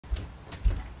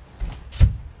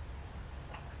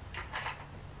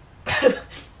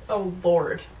Oh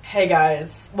Lord. Hey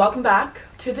guys, welcome back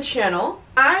to the channel.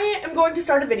 I am going to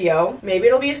start a video. Maybe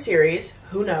it'll be a series,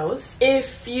 who knows.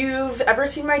 If you've ever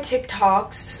seen my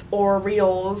TikToks or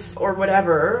reels or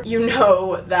whatever, you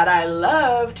know that I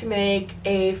love to make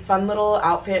a fun little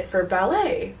outfit for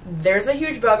ballet. There's a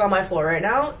huge bug on my floor right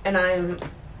now and I'm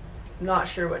not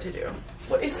sure what to do.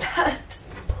 What is that?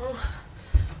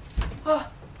 Oh.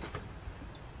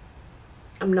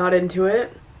 I'm not into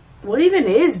it. What even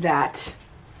is that?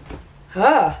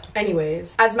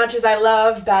 Anyways, as much as I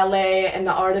love ballet and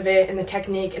the art of it and the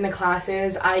technique and the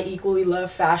classes, I equally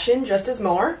love fashion just as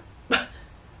more.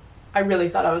 I really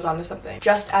thought I was onto something.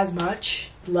 Just as much.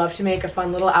 Love to make a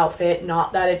fun little outfit,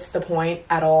 not that it's the point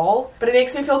at all, but it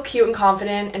makes me feel cute and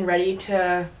confident and ready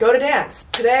to go to dance.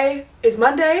 Today is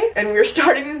Monday and we're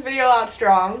starting this video out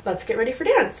strong. Let's get ready for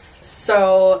dance.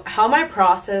 So how my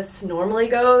process normally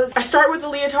goes, I start with the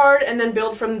leotard and then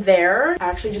build from there. I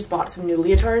actually just bought some new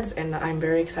leotards and I'm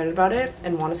very excited about it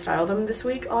and want to style them this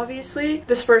week, obviously.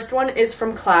 This first one is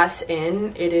from Class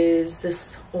In. It is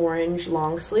this orange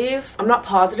long sleeve. I'm not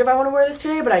positive I want to wear this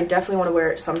today, but I definitely want to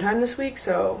wear it sometime this week,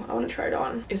 so I want to try it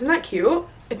on. Isn't that cute?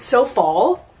 It's so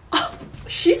fall. Oh,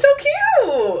 she's so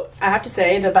cute! I have to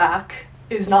say the back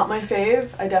is not my fave.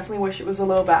 I definitely wish it was a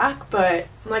low back, but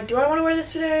I'm like, do I want to wear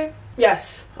this today?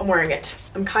 Yes, I'm wearing it.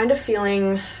 I'm kind of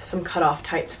feeling some cutoff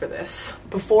tights for this.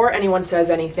 Before anyone says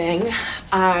anything,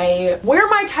 I wear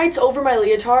my tights over my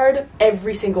leotard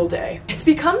every single day. It's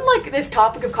become like this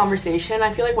topic of conversation.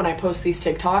 I feel like when I post these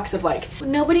TikToks of like,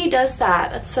 nobody does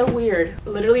that. That's so weird.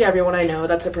 Literally everyone I know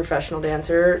that's a professional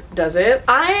dancer does it.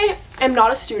 I am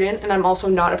not a student and I'm also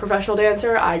not a professional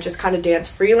dancer. I just kind of dance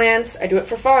freelance. I do it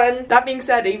for fun. That being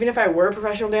said, even if I were a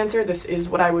professional dancer, this is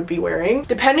what I would be wearing.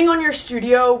 Depending on your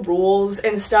studio rules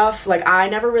and stuff, like I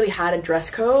never really had a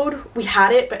dress code. We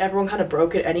had it, but everyone kind of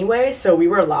broke it anyway, so we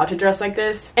were allowed to dress like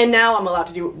this. And now I'm allowed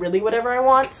to do really whatever I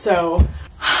want, so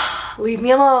leave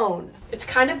me alone. It's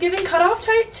kind of giving cutoff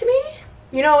tight to me.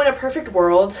 You know, in a perfect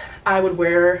world, I would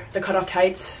wear the cutoff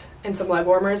tights and some leg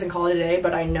warmers and call it a day,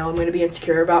 but I know I'm gonna be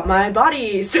insecure about my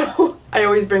body, so I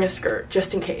always bring a skirt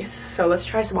just in case. So let's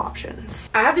try some options.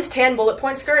 I have this tan bullet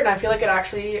point skirt and I feel like it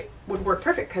actually would work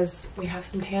perfect because we have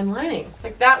some tan lining.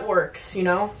 Like that works, you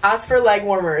know? As for leg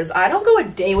warmers, I don't go a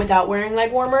day without wearing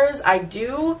leg warmers. I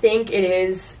do think it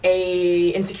is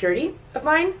a insecurity of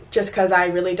mine just because I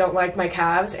really don't like my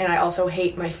calves and I also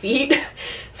hate my feet.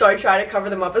 So I try to cover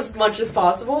them up as much as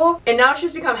possible. And now it's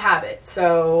just become habit,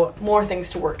 so more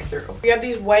things to work through. We have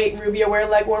these white Rubio wear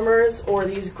leg warmers or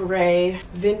these gray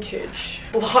vintage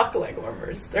block leg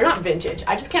warmers. They're not vintage,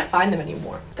 I just can't find them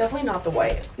anymore. Definitely not the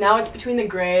white. Now it's between the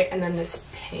gray and then this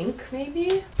pink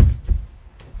maybe?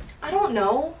 I don't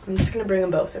know. I'm just gonna bring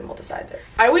them both and we'll decide there.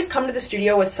 I always come to the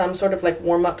studio with some sort of like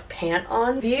warm-up pant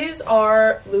on. These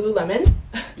are Lululemon.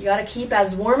 You gotta keep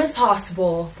as warm as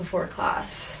possible before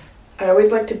class. I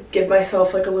always like to give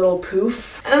myself like a little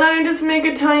poof and I just make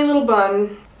a tiny little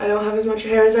bun. I don't have as much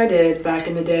hair as I did back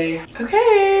in the day.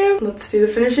 Okay, let's do the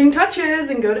finishing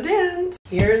touches and go to dance.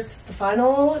 Here's the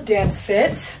final dance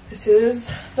fit. This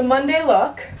is the Monday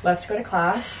look. Let's go to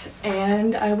class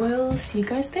and I will see you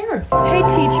guys there. Hey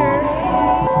teacher.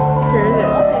 Here it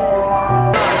is.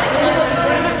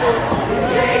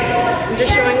 I'm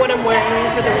just showing what I'm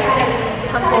wearing for the weekend.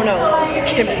 Oh no, I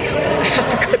have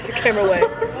to cut the camera away.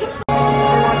 We're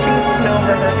watching the snow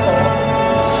rehearsal,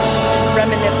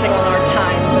 reminiscing on our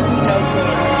times as snow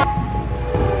queen.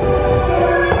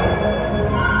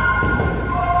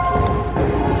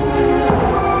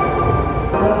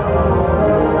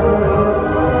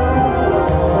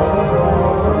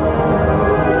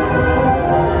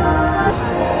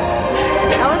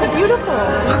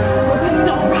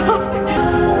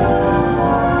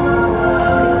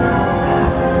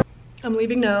 I'm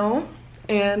leaving now,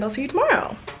 and I'll see you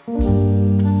tomorrow.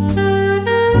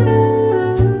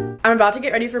 I'm about to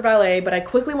get ready for ballet, but I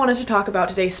quickly wanted to talk about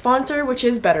today's sponsor, which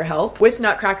is BetterHelp. With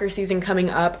Nutcracker season coming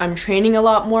up, I'm training a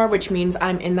lot more, which means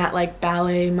I'm in that like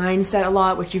ballet mindset a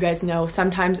lot, which you guys know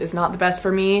sometimes is not the best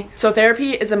for me. So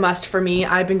therapy is a must for me.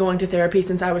 I've been going to therapy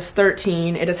since I was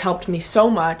 13. It has helped me so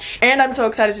much. And I'm so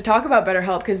excited to talk about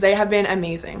BetterHelp because they have been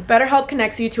amazing. BetterHelp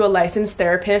connects you to a licensed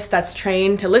therapist that's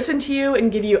trained to listen to you and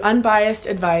give you unbiased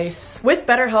advice. With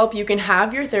BetterHelp, you can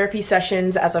have your therapy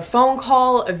sessions as a phone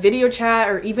call, a video chat,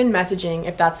 or even in messaging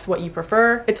if that's what you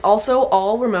prefer. It's also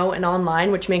all remote and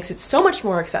online, which makes it so much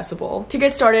more accessible. To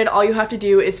get started, all you have to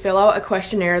do is fill out a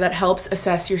questionnaire that helps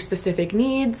assess your specific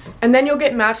needs, and then you'll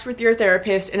get matched with your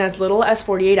therapist in as little as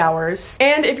 48 hours.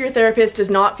 And if your therapist does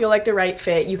not feel like the right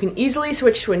fit, you can easily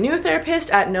switch to a new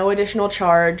therapist at no additional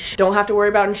charge. Don't have to worry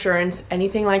about insurance,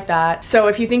 anything like that. So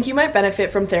if you think you might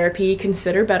benefit from therapy,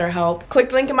 consider BetterHelp. Click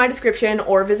the link in my description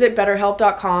or visit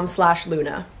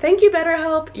betterhelp.com/Luna. Thank you,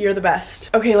 BetterHelp. You're the best.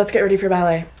 Okay, let's get ready for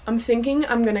ballet. I'm thinking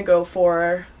I'm gonna go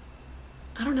for,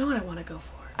 I don't know what I want to go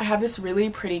for. I have this really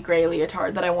pretty gray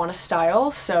leotard that I want to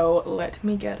style, so let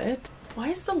me get it. Why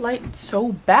is the light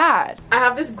so bad? I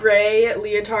have this gray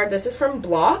leotard. This is from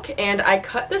Block, and I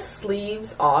cut the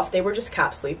sleeves off. They were just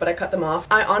cap sleeve, but I cut them off.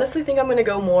 I honestly think I'm gonna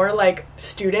go more like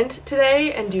student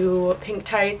today and do pink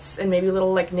tights and maybe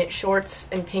little like knit shorts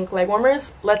and pink leg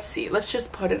warmers. Let's see. Let's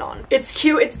just put it on. It's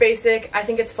cute. It's basic. I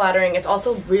think it's flattering. It's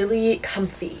also really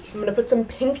comfy. I'm gonna put some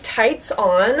pink tights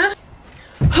on.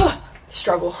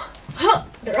 Struggle.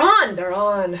 They're on, they're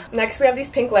on. Next we have these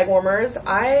pink leg warmers.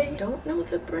 I don't know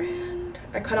the brand.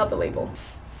 I cut out the label.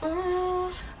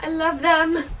 Oh, I love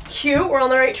them. Cute, we're on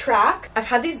the right track. I've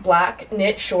had these black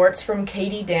knit shorts from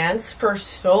Katie Dance for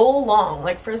so long,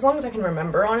 like for as long as I can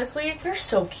remember, honestly. They're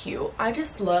so cute. I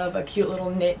just love a cute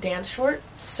little knit dance short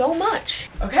so much.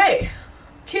 Okay,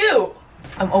 cute.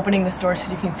 I'm opening this door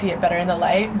so you can see it better in the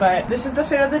light, but this is the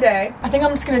fit of the day. I think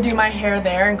I'm just gonna do my hair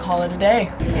there and call it a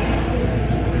day.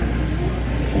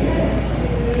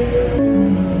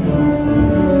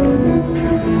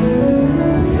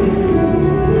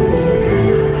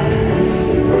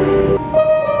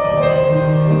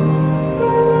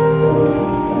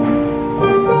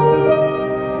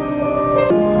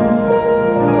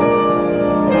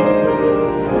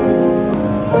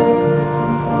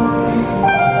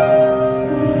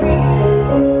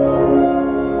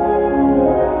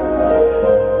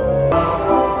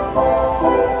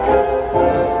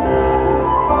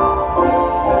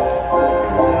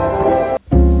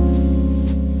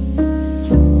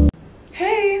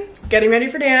 Getting ready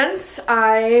for dance.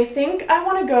 I think I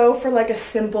want to go for like a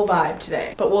simple vibe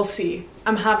today, but we'll see.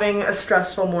 I'm having a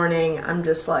stressful morning. I'm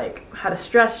just like, had a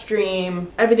stress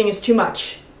dream. Everything is too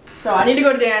much. So I need to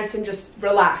go to dance and just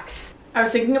relax. I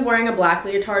was thinking of wearing a black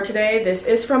leotard today. This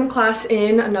is from Class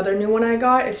In, another new one I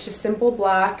got. It's just simple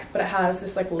black, but it has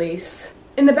this like lace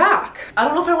in the back. I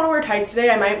don't know if I want to wear tights today.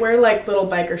 I might wear like little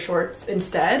biker shorts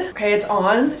instead. Okay, it's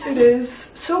on. It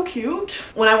is so cute.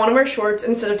 When I want to wear shorts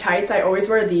instead of tights, I always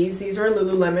wear these. These are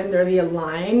Lululemon. They're the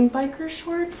Align biker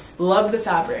shorts. Love the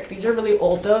fabric. These are really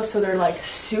old though, so they're like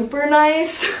super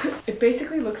nice. It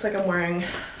basically looks like I'm wearing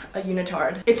a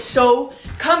unitard. It's so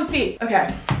comfy. Okay,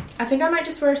 I think I might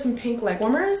just wear some pink leg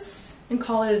warmers and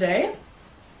call it a day.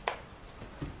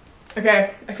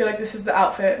 Okay, I feel like this is the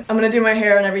outfit. I'm gonna do my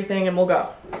hair and everything and we'll go.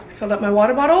 I filled up my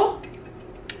water bottle.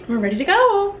 We're ready to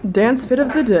go. Dance fit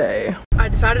of the day. I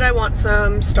decided I want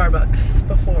some Starbucks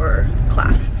before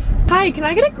class. Hi, can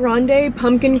I get a grande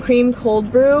pumpkin cream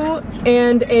cold brew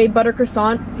and a butter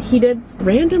croissant heated?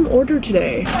 Random order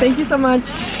today. Thank you so much.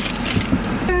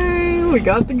 Hey, we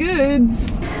got the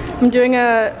goods. I'm doing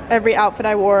every outfit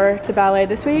I wore to ballet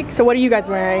this week. So what are you guys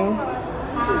wearing?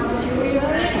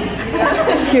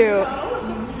 Cute.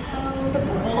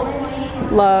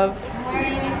 Love.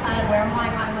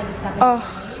 Oh,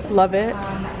 love it.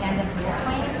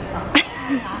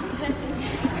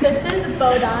 This is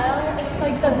bow dial. It's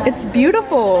like the It's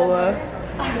beautiful.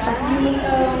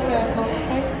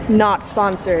 Not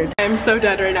sponsored. I'm so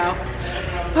dead right now.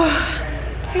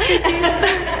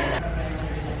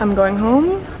 I'm going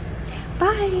home.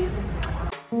 Bye.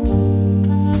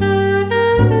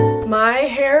 My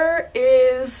hair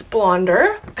is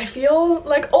blonder. I feel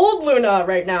like old Luna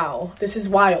right now. This is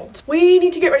wild. We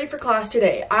need to get ready for class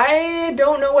today. I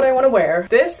don't know what I want to wear.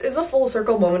 This is a full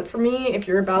circle moment for me. If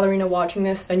you're a ballerina watching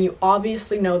this, then you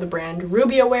obviously know the brand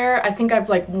Rubia Wear. I think I've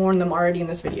like worn them already in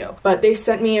this video. But they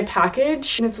sent me a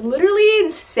package and it's literally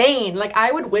insane. Like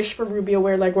I would wish for Rubia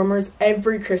Wear leg warmers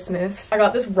every Christmas. I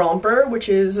got this romper, which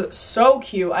is so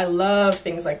cute. I love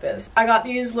things like this. I got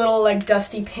these little like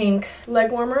dusty pink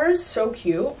leg warmers. So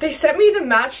cute. They sent me the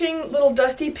matching little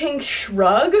dusty pink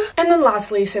shrug. And then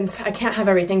lastly, since I can't have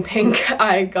everything pink,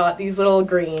 I got these little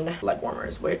green leg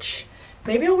warmers, which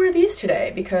maybe I'll wear these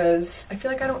today because I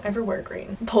feel like I don't ever wear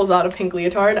green. Pulls out a pink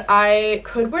leotard. I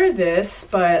could wear this,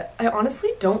 but I honestly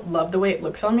don't love the way it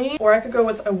looks on me. Or I could go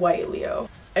with a white Leo.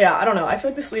 Yeah, I don't know. I feel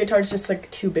like this leotard's just like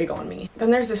too big on me.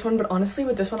 Then there's this one, but honestly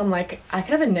with this one, I'm like, I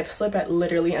could have a nip slip at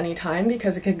literally any time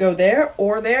because it could go there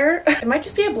or there. It might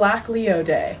just be a black Leo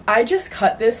day. I just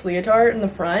cut this leotard in the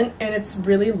front and it's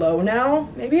really low now.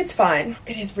 Maybe it's fine.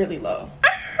 It is really low.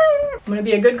 I'm gonna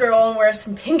be a good girl and wear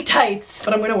some pink tights,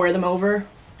 but I'm gonna wear them over.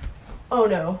 Oh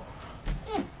no.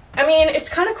 I mean, it's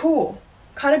kind of cool.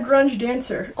 Kind of grunge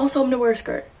dancer. Also, I'm gonna wear a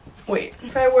skirt. Wait,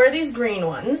 if I wear these green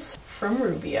ones from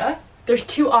Rubia, there's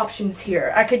two options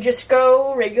here. I could just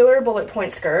go regular bullet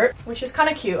point skirt, which is kind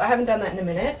of cute. I haven't done that in a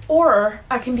minute. Or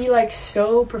I can be like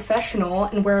so professional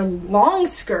and wear a long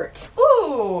skirt.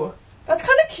 Ooh, that's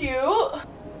kind of cute.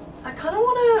 I kind of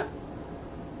want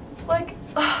to, like,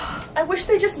 I wish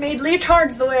they just made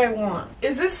leotards the way I want.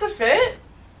 Is this a fit?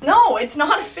 No, it's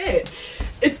not a fit.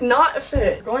 It's not a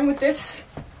fit. We're going with this.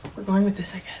 We're going with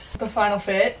this, I guess. The final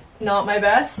fit, not my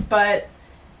best, but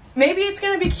maybe it's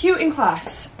gonna be cute in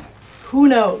class. Who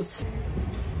knows?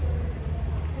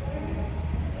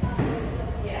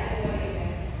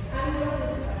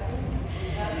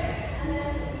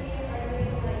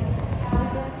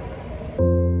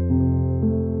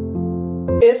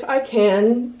 If I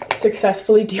can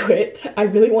successfully do it, I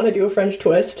really want to do a French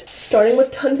twist, starting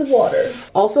with tons of water.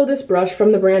 Also, this brush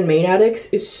from the brand Main Addicts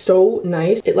is so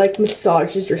nice. It like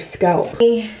massages your scalp.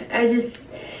 I just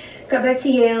got back to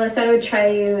Yale. I thought I would try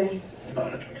you. And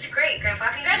it's great,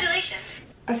 Grandpa. Congratulations.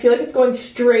 I feel like it's going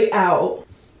straight out.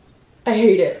 I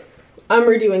hate it. I'm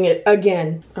redoing it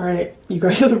again. All right, you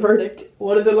guys are the verdict.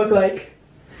 What does it look like?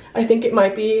 I think it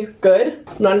might be good.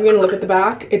 I'm not even gonna look at the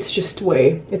back. It's just the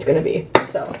way it's gonna be.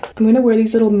 So I'm gonna wear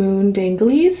these little moon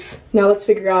danglies. Now let's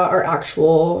figure out our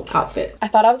actual outfit. I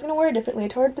thought I was gonna wear a different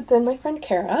leotard, but then my friend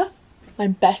Kara, my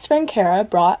best friend Kara,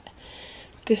 brought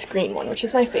this green one, which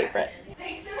is my favorite.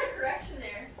 Thanks for the correction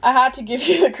there. I had to give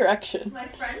you the correction. My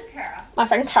friend Kara. My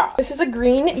friend Kara. This is a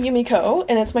green Yumiko,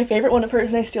 and it's my favorite one of hers,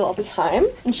 and I steal all the time.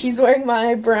 And she's wearing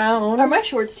my brown. Are my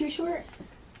shorts too short?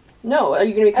 No, are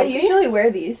you gonna be comfy? I usually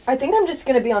wear these. I think I'm just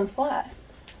gonna be on flat.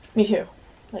 Me too.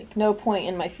 Like, no point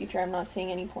in my future. I'm not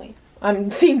seeing any point.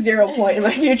 I'm seeing 0 point in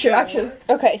my future, actually.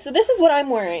 Okay, so this is what I'm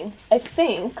wearing. I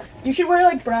think. You should wear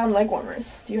like brown leg warmers.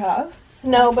 Do you have?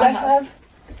 No, but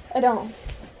I don't.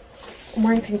 I'm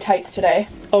wearing pink tights today.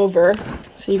 Over,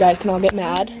 so you guys can all get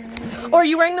mad. Oh, are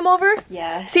you wearing them over?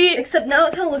 Yeah. See? Except now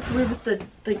it kind of looks weird with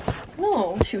the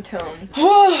no two-tone.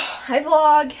 Hi Hi,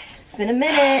 vlog. It's been a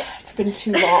minute. It's been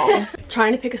too long.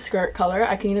 Trying to pick a skirt color.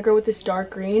 I can either go with this dark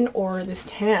green or this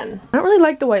tan. I don't really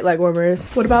like the white leg warmers.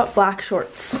 What about black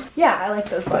shorts? Yeah, I like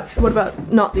those black shorts. What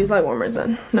about not these leg warmers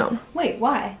then? No. Wait,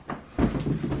 why?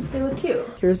 They look cute.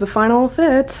 Here's the final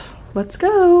fit. Let's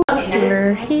go.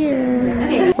 We're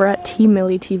here. We're at T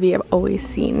Millie TV. I've always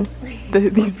seen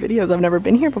these videos. I've never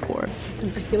been here before.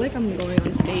 I feel like I'm going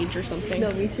on stage or something.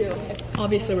 No, me too.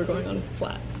 Obviously, we're going on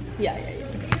flat. Yeah.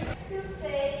 2,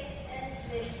 6, and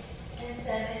 6, and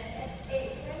 7.